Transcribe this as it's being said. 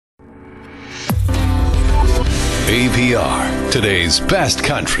AVR, today's best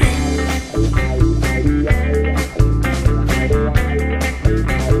country.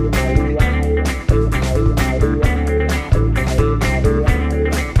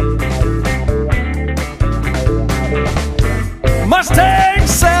 Mustang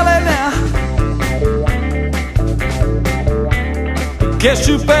selling now. Guess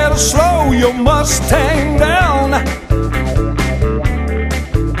you better slow your Mustang down.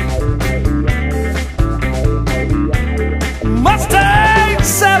 Mustang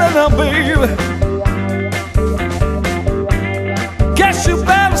selling now, baby. Guess you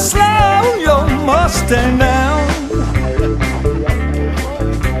better slow your Mustang down.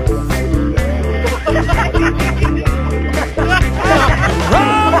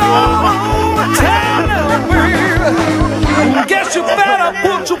 Guess you better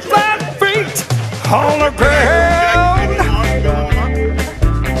put your flat feet on the ground.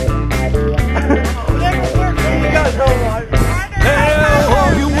 Now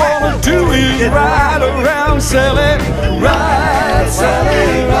all you wanna do is ride around, Sally, ride,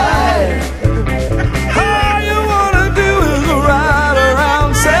 Sally, ride. All you wanna do is ride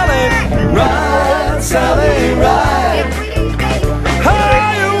around, Sally, ride, Sally, ride.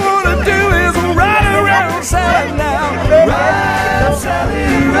 All you wanna do is ride around, Sally, now, ride, Sally,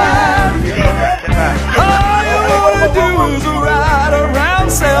 ride. All you wanna do is ride around,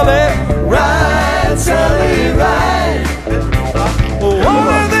 Sally, ride, Sally, ride. One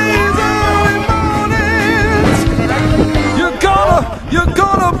of these early mornings, you're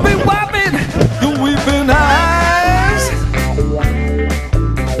gonna be wiping your weeping eyes.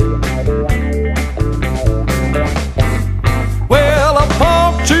 Well, I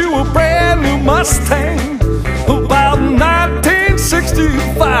bought you a brand new Mustang about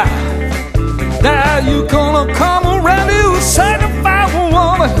 1965. Now you gonna come around, you sanctify a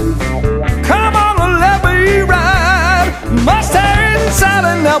woman. Come on and let me ride. Mustang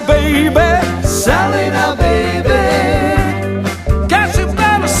Sally now, baby. Sally now, baby. Guess you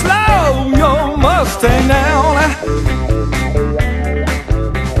better slow your Mustang down.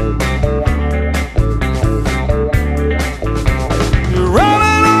 You're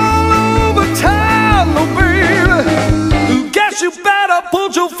running all over town, oh baby. Guess you better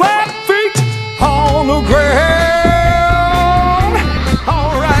put your flat feet on the ground.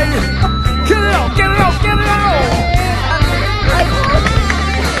 All right, get it on, get it on, get it on.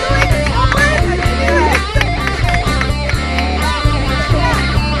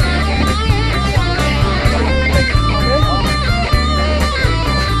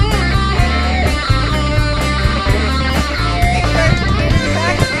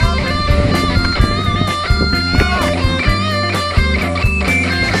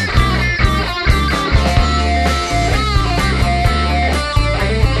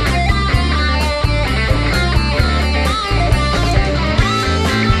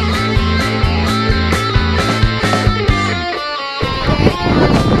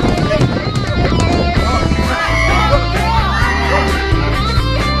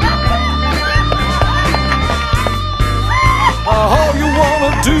 All you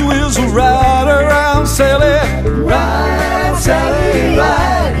wanna do is ride around, Sally, ride, Sally,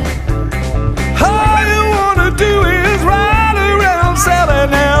 ride. All you wanna do is ride around, Sally,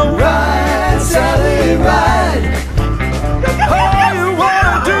 now, ride, Sally, ride. All you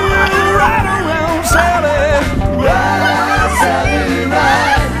wanna do is ride around, Sally, ride, Sally,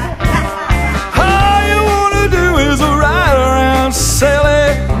 ride. All you wanna do is ride around,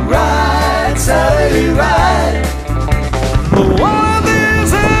 Sally, ride, Sally, ride. One of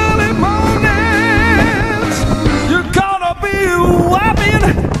these early mornings, you're gonna be wiping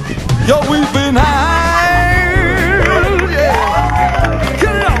your weeping eyes. Yeah.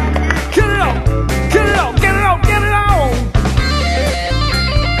 Get it on, get it on, get it on, get it on, get it on.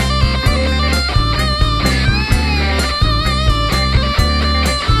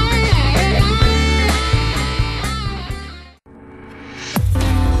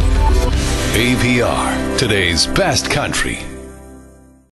 AVR, today's best country.